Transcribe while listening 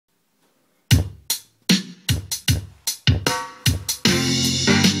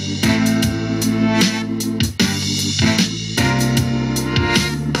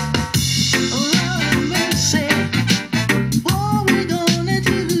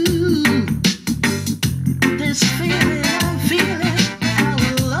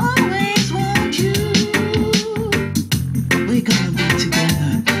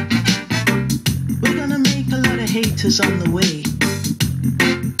is on the way.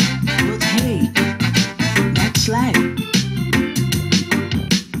 But hey, that's life.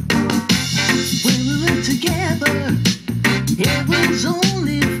 When we were together, it was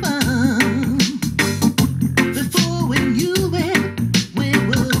only fun. Before we knew it, we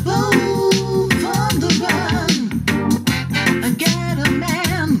were both on the run. I got a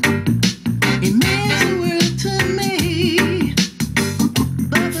man, it means the world to me.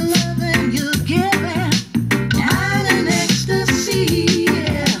 But the loving you give it, I'm in ecstasy,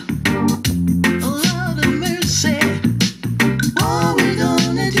 yeah. Oh Lord of mercy, what we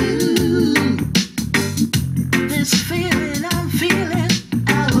gonna do? This feeling I'm feeling,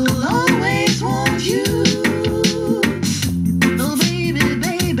 I will always want you. Oh baby,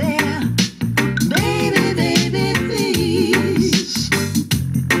 baby, baby, baby, please.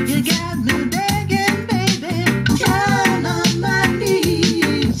 You got me begging, baby, down on my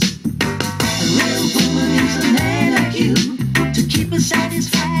knees. A real woman needs a man like you to keep her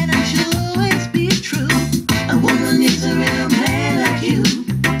satisfied and she'll always be true. A woman needs a real man like you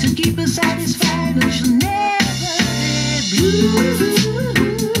to keep her satisfied and she'll never be blue.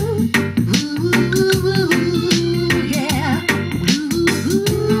 Yeah.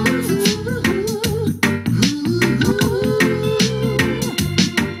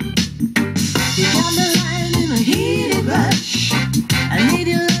 You got me lying in a heated rush. I need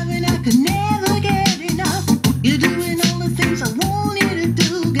your loving, I could never get enough. You're doing all the things I want you to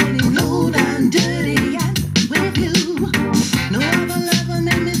do, getting low down dirty and with you. No other lover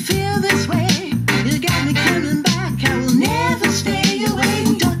made me feel this way. You got me coming back, I will never stay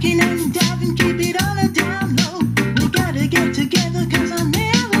away. Ducking and diving, keep it on a down low. We gotta get together, cause I'll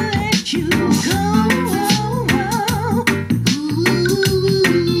never let you go.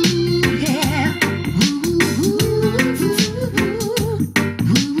 Ooh, yeah.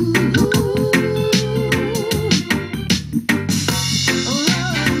 Oh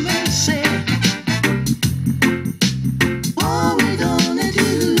Lord of mercy, what we gonna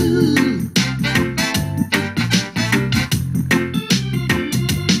do?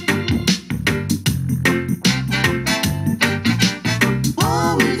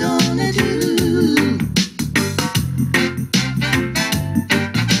 What we gonna do?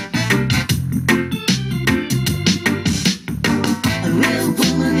 A real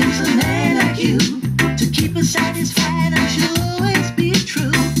woman needs a man like you to keep her satisfied and she'll always be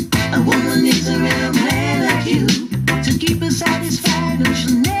true. A woman needs a real man like you to keep her satisfied and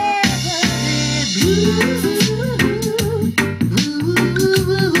she'll never be blue.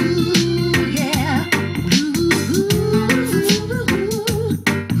 Yeah.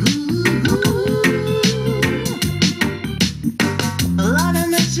 Lord have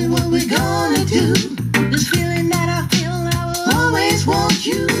mercy, what we gonna do? This feeling that I feel, I will always want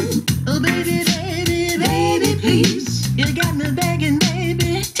you. Oh baby, baby, baby, please. You got me begging.